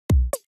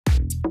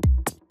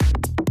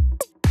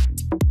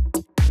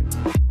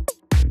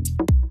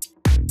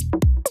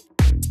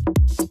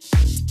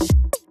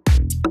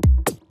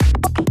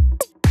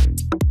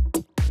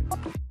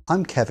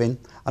I'm Kevin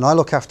and I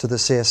look after the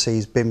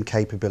CSC's BIM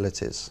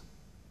capabilities.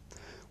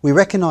 We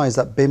recognise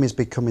that BIM is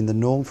becoming the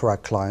norm for our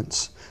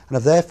clients and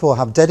therefore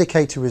have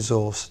dedicated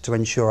resource to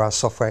ensure our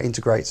software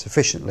integrates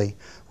efficiently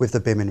with the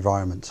BIM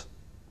environment.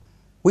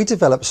 We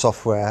develop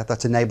software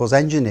that enables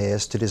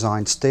engineers to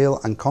design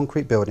steel and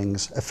concrete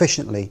buildings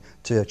efficiently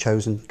to a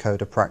chosen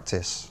code of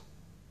practice.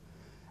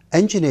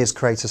 Engineers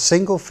create a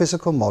single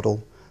physical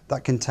model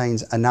that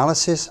contains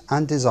analysis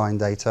and design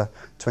data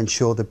to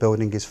ensure the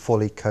building is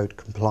fully code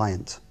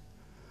compliant.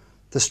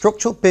 The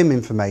structural BIM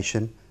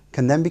information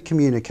can then be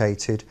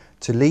communicated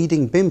to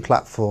leading BIM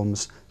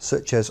platforms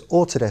such as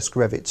Autodesk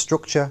Revit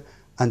Structure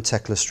and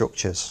Tekla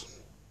Structures.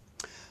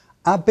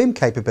 Our BIM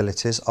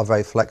capabilities are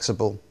very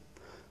flexible.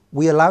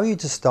 We allow you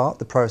to start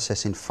the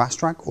process in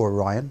Fastrak or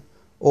Orion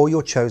or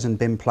your chosen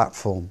BIM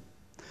platform.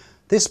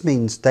 This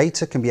means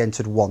data can be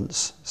entered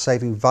once,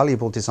 saving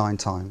valuable design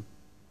time.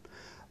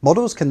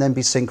 Models can then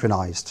be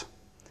synchronized,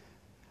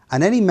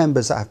 and any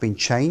members that have been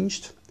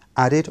changed,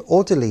 added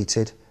or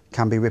deleted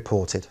can be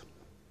reported.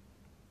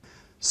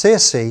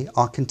 CSC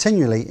are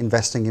continually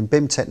investing in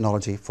BIM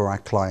technology for our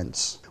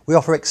clients. We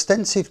offer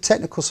extensive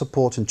technical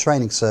support and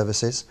training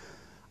services,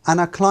 and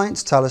our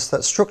clients tell us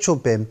that structural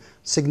BIM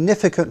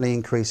significantly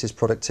increases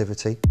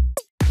productivity,